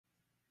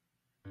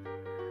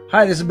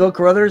Hi, this is Bill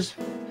Carrothers,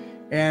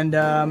 and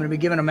I'm going to be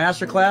giving a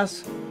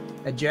masterclass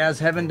at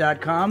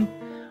JazzHeaven.com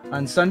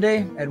on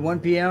Sunday at 1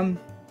 p.m.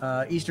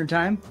 Eastern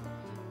Time.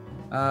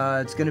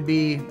 It's going to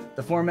be,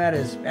 the format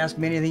is Ask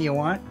Me Anything You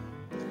Want,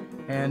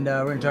 and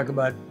we're going to talk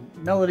about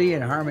melody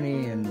and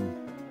harmony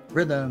and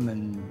rhythm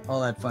and all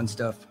that fun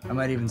stuff. I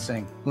might even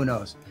sing, who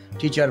knows.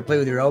 Teach you how to play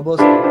with your elbows,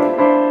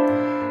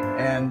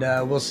 and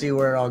we'll see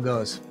where it all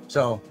goes.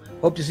 So,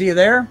 hope to see you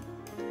there,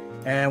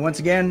 and once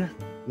again,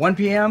 1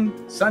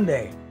 p.m.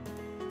 Sunday.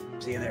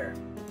 See you there.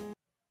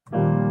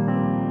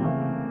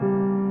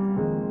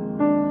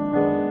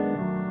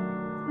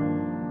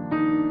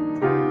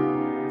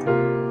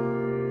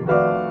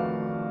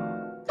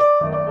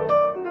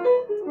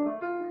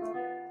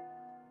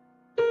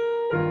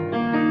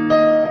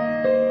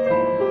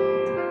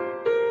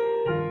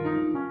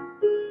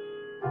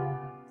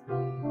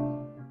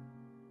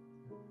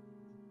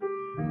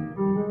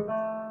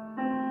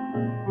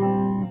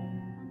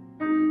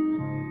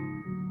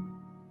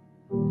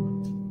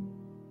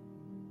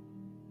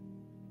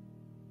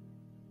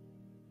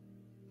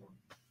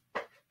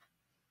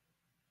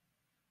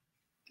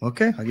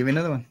 Okay, I'll give you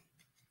another one.